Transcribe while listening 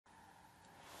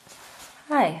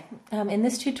Hi, in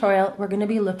this tutorial we're going to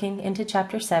be looking into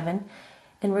Chapter 7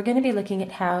 and we're going to be looking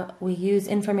at how we use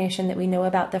information that we know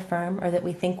about the firm or that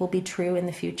we think will be true in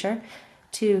the future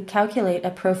to calculate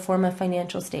a pro forma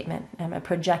financial statement, a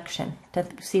projection, to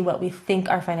see what we think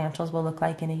our financials will look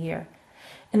like in a year.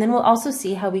 And then we'll also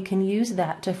see how we can use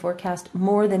that to forecast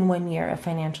more than 1 year of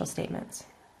financial statements.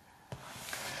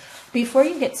 Before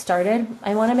you get started,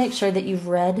 I want to make sure that you've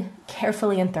read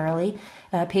carefully and thoroughly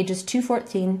pages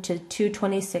 214 to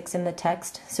 226 in the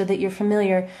text so that you're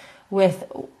familiar with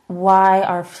why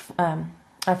our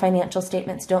financial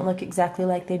statements don't look exactly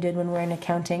like they did when we're in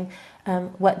accounting,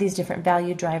 what these different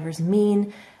value drivers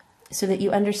mean, so that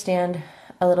you understand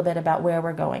a little bit about where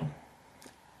we're going.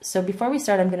 So before we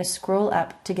start, I'm going to scroll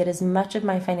up to get as much of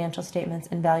my financial statements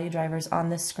and value drivers on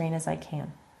this screen as I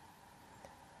can.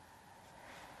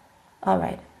 All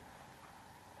right,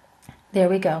 there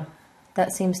we go.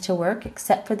 That seems to work,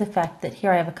 except for the fact that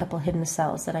here I have a couple hidden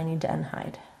cells that I need to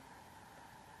unhide.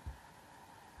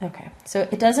 Okay, so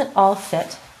it doesn't all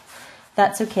fit.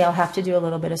 That's okay, I'll have to do a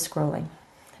little bit of scrolling.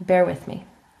 Bear with me.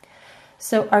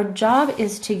 So our job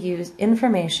is to use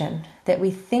information that we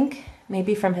think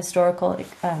maybe from historical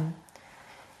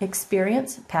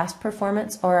experience, past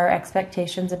performance, or our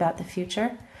expectations about the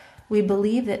future. We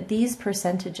believe that these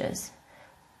percentages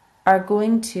are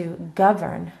going to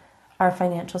govern our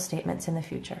financial statements in the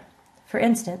future. For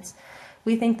instance,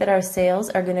 we think that our sales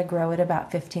are going to grow at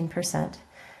about 15%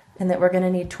 and that we're going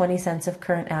to need 20 cents of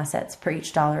current assets per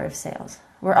each dollar of sales.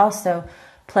 We're also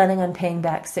planning on paying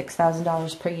back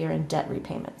 $6,000 per year in debt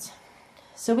repayments.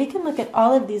 So we can look at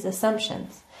all of these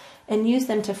assumptions and use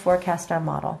them to forecast our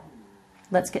model.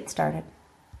 Let's get started.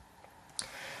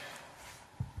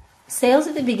 Sales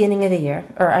at the beginning of the year,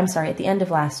 at the end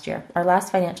of last year, our last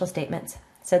financial statements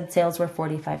said sales were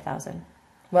 $45,000.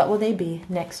 What will they be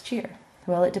next year?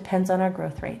 Well, it depends on our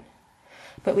growth rate.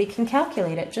 But we can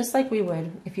calculate it just like we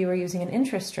would if you were using an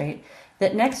interest rate,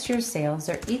 that next year's sales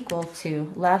are equal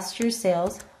to last year's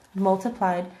sales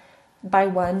multiplied by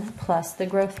 1 plus the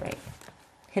growth rate.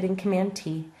 Hitting Command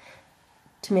T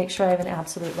to make sure I have an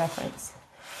absolute reference.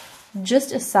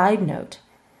 Just a side note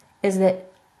is that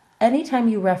anytime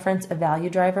you reference a value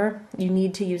driver, you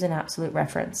need to use an absolute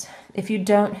reference. If you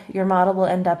don't, your model will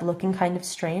end up looking kind of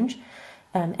strange.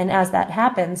 And as that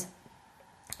happens,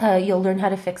 you'll learn how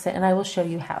to fix it, and I will show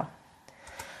you how.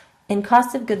 In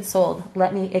cost of goods sold,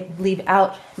 let me leave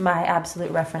out my absolute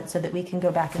reference so that we can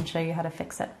go back and show you how to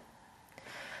fix it.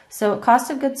 So cost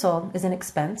of goods sold is an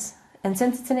expense, and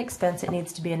since it's an expense, it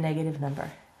needs to be a negative number.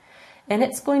 And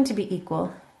it's going to be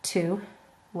equal to,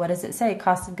 what does it say?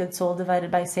 Cost of goods sold divided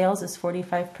by sales is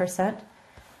 45%.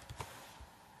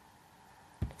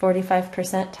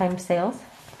 45% times sales.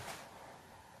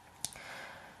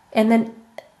 And then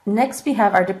next we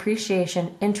have our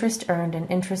depreciation, interest earned, and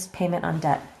interest payment on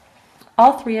debt.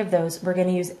 All three of those, we're going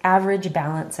to use average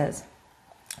balances.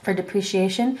 For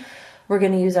depreciation, we're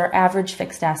going to use our average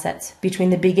fixed assets between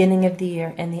the beginning of the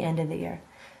year and the end of the year.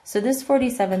 So this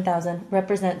 $47,000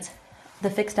 represents the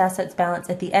fixed assets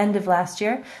balance at the end of last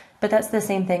year, but that's the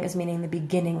same thing as meaning the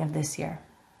beginning of this year.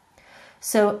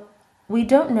 So we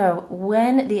don't know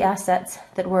when the assets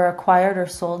that were acquired or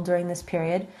sold during this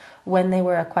period, when they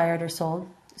were acquired or sold.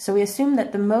 So we assume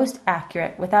that the most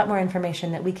accurate, without more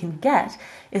information that we can get,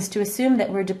 is to assume that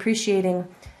we're depreciating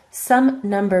some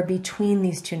number between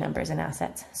these two numbers in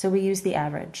assets. So we use the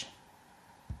average.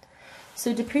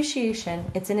 So depreciation,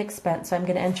 it's an expense, so I'm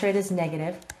going to enter it as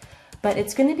negative, but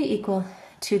it's going to be equal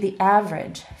to the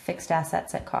average fixed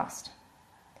assets at cost.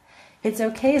 It's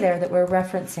okay there that we're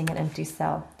referencing an empty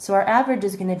cell. So our average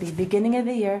is going to be beginning of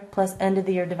the year plus end of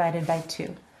the year divided by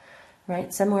 2,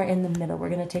 right? Somewhere in the middle. We're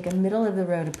going to take a middle of the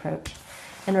road approach,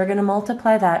 and we're going to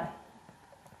multiply that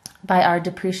by our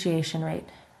depreciation rate.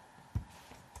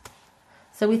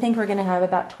 So we think we're going to have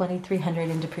about $2,300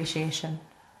 in depreciation.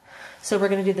 So we're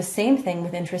going to do the same thing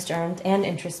with interest earned and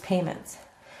interest payments.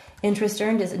 Interest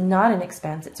earned is not an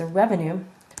expense, it's a revenue,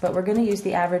 but we're going to use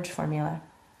the average formula.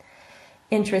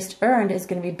 Interest earned is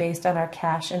going to be based on our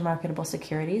cash and marketable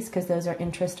securities because those are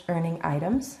interest earning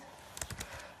items.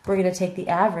 We're going to take the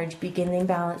average beginning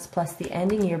balance plus the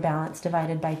ending year balance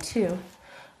divided by 2,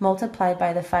 multiplied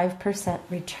by the 5%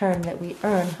 return that we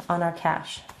earn on our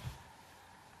cash,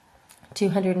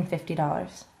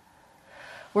 $250.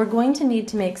 We're going to need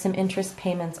to make some interest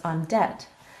payments on debt.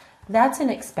 That's an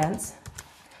expense.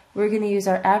 We're going to use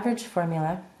our average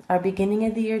formula, our beginning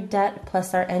of the year debt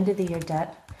plus our end of the year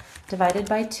debt, divided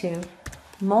by 2,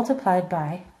 multiplied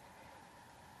by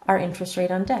our interest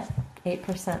rate on debt,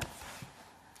 8%,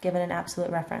 given an absolute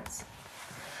reference.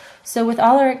 So with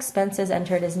all our expenses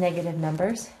entered as negative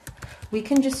numbers, we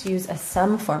can just use a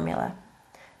sum formula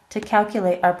to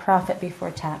calculate our profit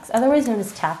before tax, otherwise known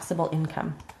as taxable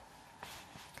income.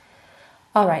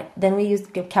 All right, then we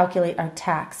calculate our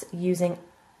tax using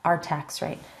our tax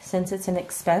rate. Since it's an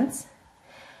expense,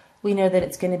 we know that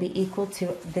it's going to be equal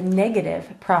to the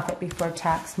negative profit before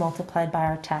tax multiplied by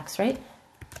our tax rate,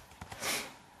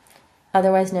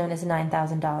 otherwise known as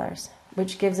 $9,000,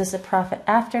 which gives us a profit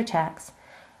after tax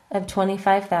of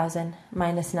 $25,000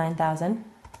 minus $9,000,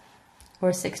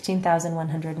 or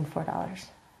 $16,104.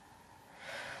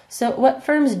 So what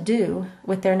firms do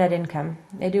with their net income,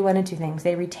 they do one of two things.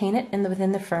 They retain it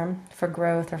within the firm for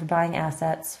growth or for buying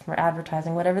assets, for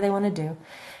advertising, whatever they want to do.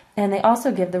 And they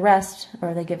also give the rest,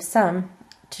 or they give some,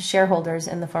 to shareholders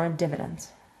in the form of dividends.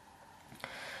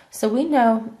 So we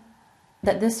know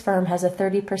that this firm has a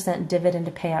 30% dividend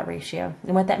to payout ratio.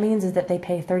 And what that means is that they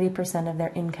pay 30% of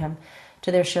their income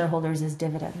to their shareholders as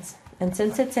dividends. And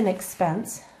since it's an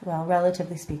expense, well,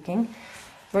 relatively speaking,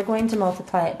 we're going to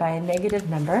multiply it by a negative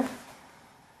number.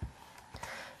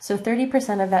 So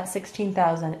 30% of that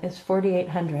 16,000 is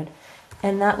 4,800,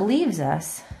 and that leaves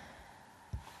us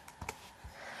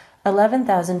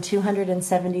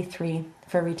 11,273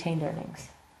 for retained earnings.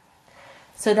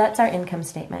 So that's our income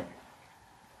statement.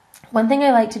 One thing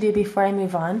I like to do before I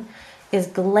move on is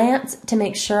glance to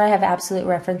make sure I have absolute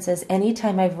references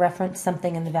anytime I've referenced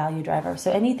something in the value driver.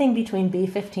 So anything between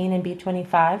B15 and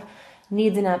B25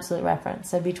 needs an absolute reference.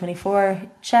 So B24,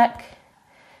 check.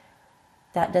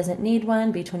 That doesn't need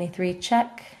one. B23,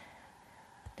 check.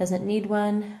 Doesn't need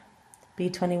one.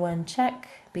 B21, check.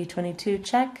 B22,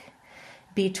 check.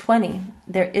 B20,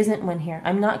 there isn't one here.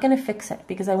 I'm not going to fix it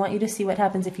because I want you to see what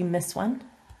happens if you miss one.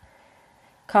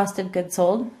 Cost of goods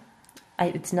sold,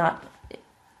 it's not.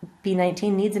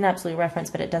 B19 needs an absolute reference,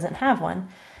 but it doesn't have one.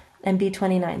 And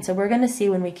B29. So we're going to see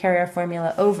when we carry our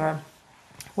formula over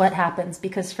what happens,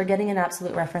 because forgetting an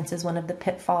absolute reference is one of the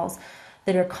pitfalls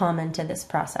that are common to this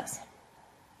process.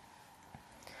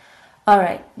 All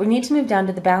right, we need to move down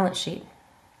to the balance sheet.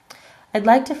 I'd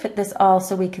like to fit this all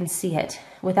so we can see it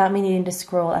without me needing to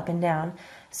scroll up and down.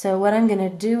 So what I'm going to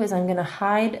do is I'm going to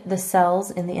hide the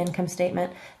cells in the income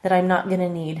statement that I'm not going to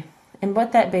need. And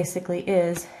what that basically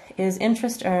is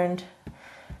interest earned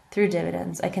through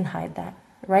dividends. I can hide that.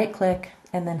 Right click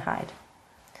and then hide.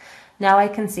 Now I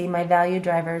can see my value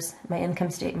drivers, my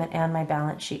income statement, and my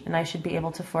balance sheet, and I should be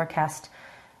able to forecast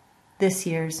this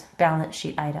year's balance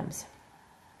sheet items.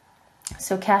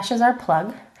 So cash is our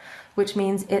plug, which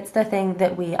means it's the thing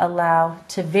that we allow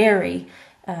to vary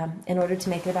in order to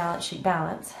make the balance sheet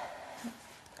balance.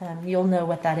 You'll know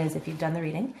what that is if you've done the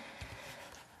reading.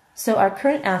 So our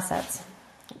current assets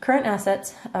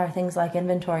are things like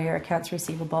inventory or accounts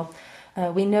receivable.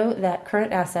 We know that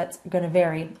current assets are going to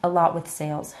vary a lot with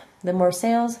sales. The more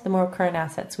sales, the more current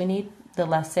assets we need. The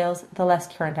less sales, the less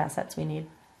current assets we need.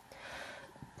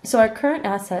 So our current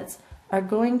assets are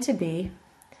going to be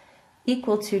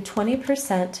equal to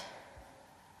 20%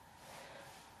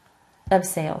 of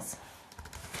sales.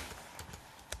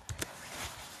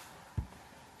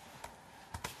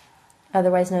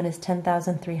 Otherwise known as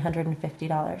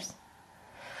 $10,350.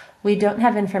 We don't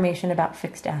have information about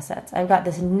fixed assets. I've got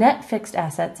this net fixed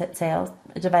assets at sales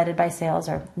divided by sales,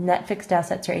 or net fixed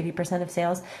assets are 80% of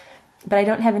sales, but I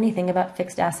don't have anything about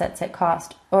fixed assets at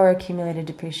cost or accumulated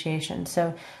depreciation.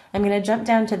 So I'm going to jump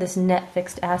down to this net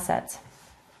fixed assets,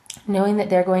 knowing that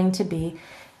they're going to be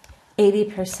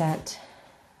 80%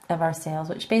 of our sales,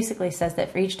 which basically says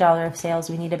that for each dollar of sales,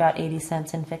 we need about 80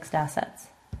 cents in fixed assets.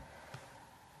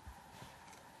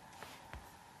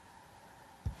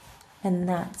 And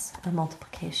that's a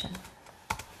multiplication.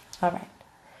 All right.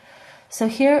 So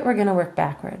here we're going to work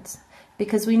backwards,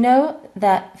 because we know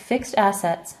that fixed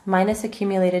assets minus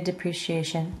accumulated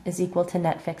depreciation is equal to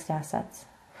net fixed assets.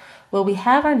 Well, we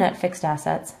have our net fixed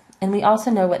assets, and we also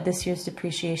know what this year's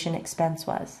depreciation expense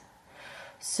was.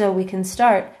 So we can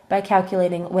start by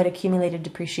calculating what accumulated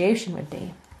depreciation would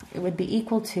be. It would be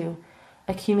equal to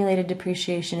accumulated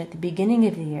depreciation at the beginning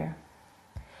of the year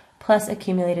plus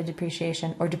accumulated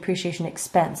depreciation or depreciation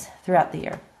expense throughout the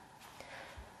year.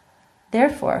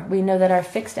 Therefore, we know that our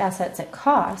fixed assets at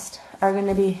cost are going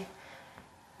to be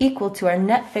equal to our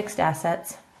net fixed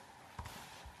assets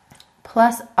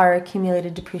plus our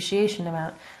accumulated depreciation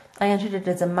amount. I entered it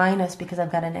as a minus because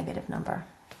I've got a negative number.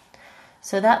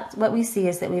 So that's what we see,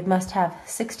 is that we must have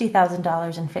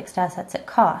 $60,000 in fixed assets at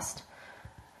cost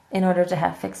in order to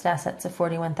have fixed assets of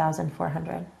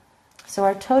 $41,400. So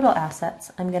our total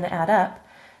assets, I'm going to add up,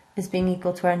 is being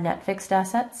equal to our net fixed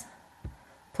assets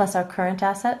plus our current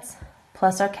assets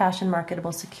plus our cash and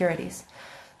marketable securities,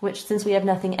 which, since we have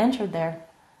nothing entered there,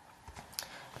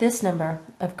 this number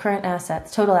of current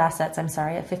assets, total assets, at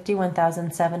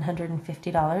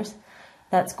 $51,750,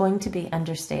 that's going to be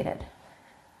understated.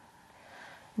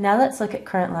 Now let's look at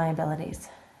current liabilities.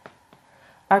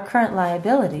 Our current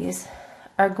liabilities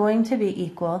are going to be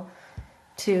equal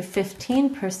to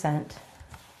 15%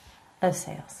 of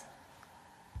sales.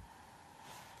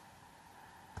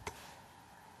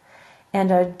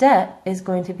 And our debt is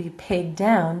going to be paid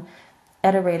down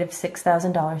at a rate of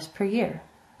 $6,000 per year.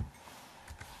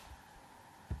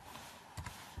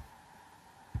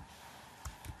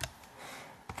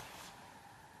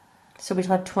 So we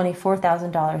shall have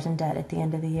 $24,000 in debt at the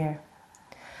end of the year.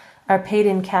 Our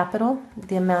paid-in capital,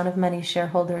 the amount of money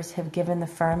shareholders have given the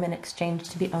firm in exchange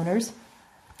to be owners,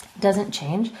 doesn't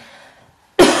change.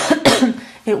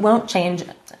 It won't change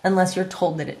unless you're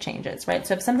told that it changes, right?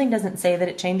 So if something doesn't say that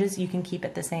it changes, you can keep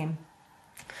it the same.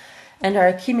 And our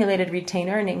accumulated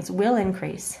retained earnings will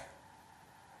increase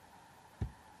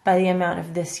by the amount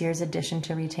of this year's addition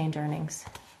to retained earnings.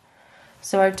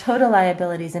 So our total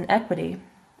liabilities and equity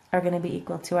are going to be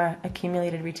equal to our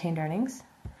accumulated retained earnings,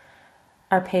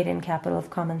 our paid-in capital of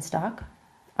common stock,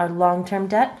 our long-term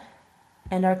debt,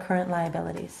 and our current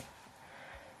liabilities.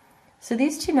 So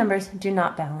these two numbers do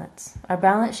not balance. Our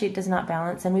balance sheet does not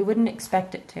balance, and we wouldn't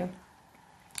expect it to.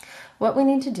 What we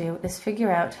need to do is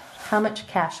figure out how much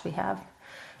cash we have.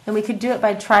 And we could do it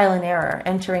by trial and error,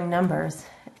 entering numbers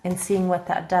and seeing what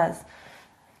that does.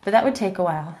 But that would take a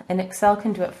while, and Excel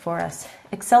can do it for us.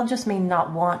 Excel just may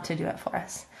not want to do it for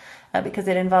us because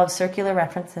it involves circular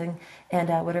referencing and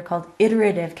what are called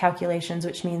iterative calculations,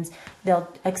 which means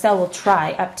Excel will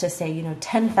try up to, say,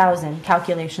 10,000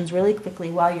 calculations really quickly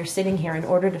while you're sitting here in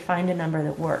order to find a number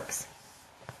that works.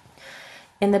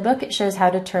 In the book, it shows how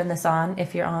to turn this on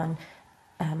if you're on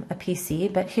a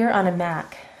PC, but here on a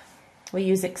Mac, we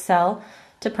use Excel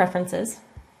to preferences.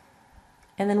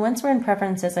 And then once we're in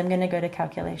preferences, I'm going to go to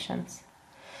calculations.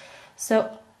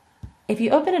 So if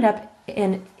you open it up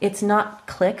and it's not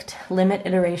clicked, limit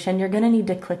iteration, you're going to need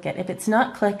to click it. If it's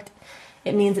not clicked,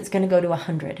 it means it's going to go to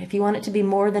 100. If you want it to be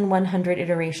more than 100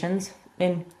 iterations,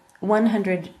 in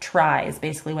 100 tries,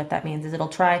 basically what that means is it'll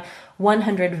try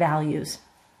 100 values.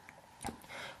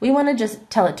 We want to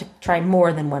just tell it to try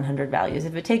more than 100 values.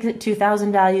 If it takes it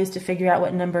 2,000 values to figure out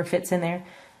what number fits in there,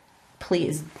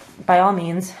 please, by all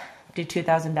means, do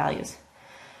 2,000 values.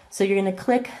 So you're going to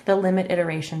click the limit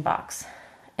iteration box,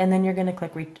 and then you're going to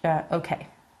click OK.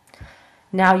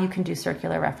 Now you can do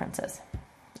circular references,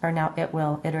 or now it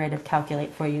will iterative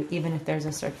calculate for you, even if there's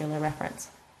a circular reference.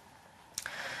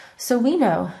 So we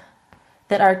know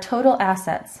that our total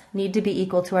assets need to be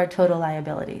equal to our total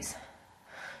liabilities.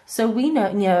 So we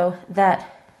know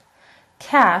that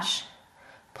cash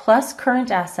plus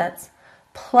current assets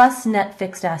plus net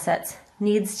fixed assets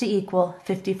needs to equal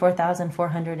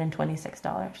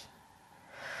 $54,426.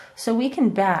 So we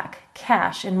can back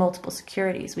cash in multiple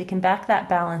securities. We can back that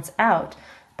balance out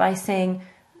by saying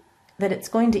that it's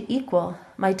going to equal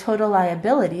my total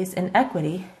liabilities in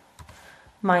equity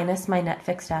minus my net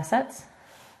fixed assets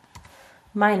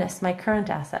minus my current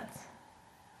assets.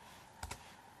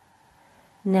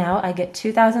 Now I get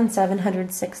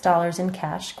 $2,706 in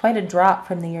cash, quite a drop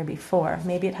from the year before.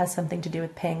 Maybe it has something to do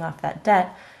with paying off that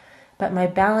debt, but my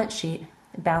balance sheet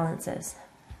balances.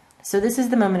 So this is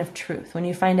the moment of truth, when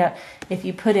you find out if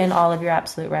you put in all of your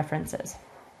absolute references.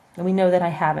 And we know that I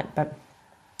haven't, but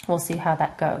we'll see how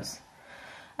that goes.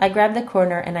 I grab the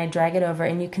corner and I drag it over,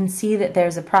 and you can see that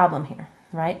there's a problem here,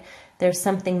 right? There's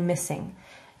something missing.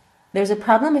 There's a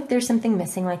problem if there's something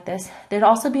missing like this. There'd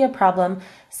also be a problem,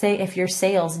 say, if your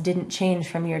sales didn't change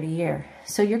from year to year.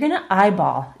 So you're going to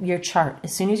eyeball your chart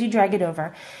as soon as you drag it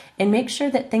over and make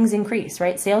sure that things increase,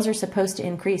 right? Sales are supposed to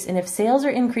increase. And if sales are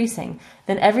increasing,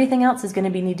 then everything else is going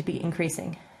to need to be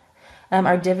increasing.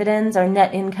 Our dividends, our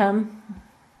net income.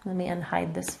 Let me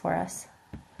unhide this for us.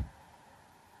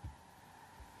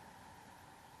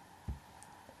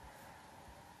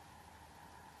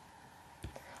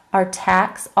 Our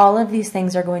tax, all of these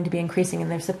things are going to be increasing, and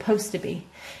they're supposed to be.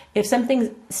 If something's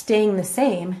staying the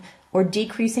same or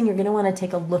decreasing, you're going to want to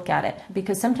take a look at it,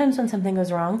 because sometimes when something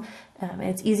goes wrong,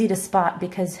 it's easy to spot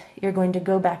because you're going to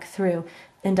go back through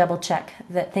and double check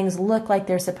that things look like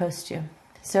they're supposed to.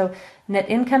 So net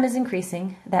income is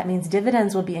increasing. That means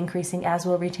dividends will be increasing, as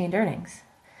will retained earnings.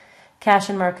 Cash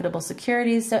and marketable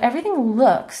securities. So everything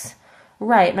looks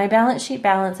right. My balance sheet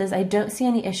balances. I don't see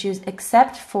any issues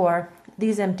except for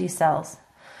these empty cells.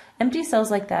 Empty cells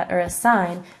like that are a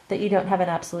sign that you don't have an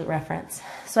absolute reference.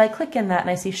 So I click in that and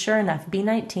I see, sure enough,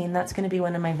 B19, that's going to be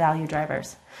one of my value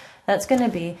drivers. That's going to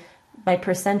be my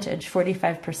percentage,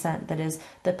 45%. That is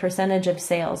the percentage of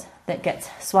sales that gets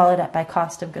swallowed up by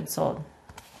cost of goods sold.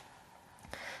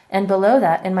 And below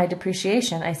that, in my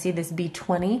depreciation, I see this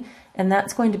B20, and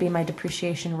that's going to be my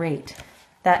depreciation rate.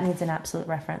 That needs an absolute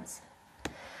reference.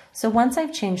 So once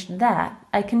I've changed that,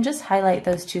 I can just highlight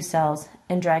those two cells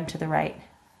and drag to the right.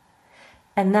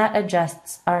 And that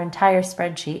adjusts our entire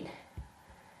spreadsheet.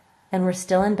 And we're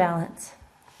still in balance,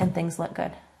 and things look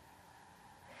good.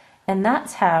 And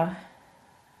that's how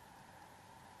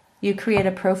you create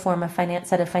a pro forma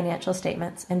set of financial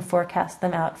statements and forecast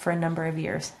them out for a number of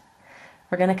years.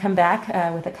 We're going to come back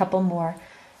with a couple more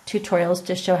tutorials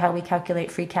to show how we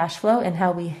calculate free cash flow and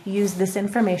how we use this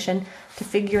information to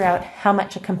figure out how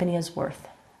much a company is worth.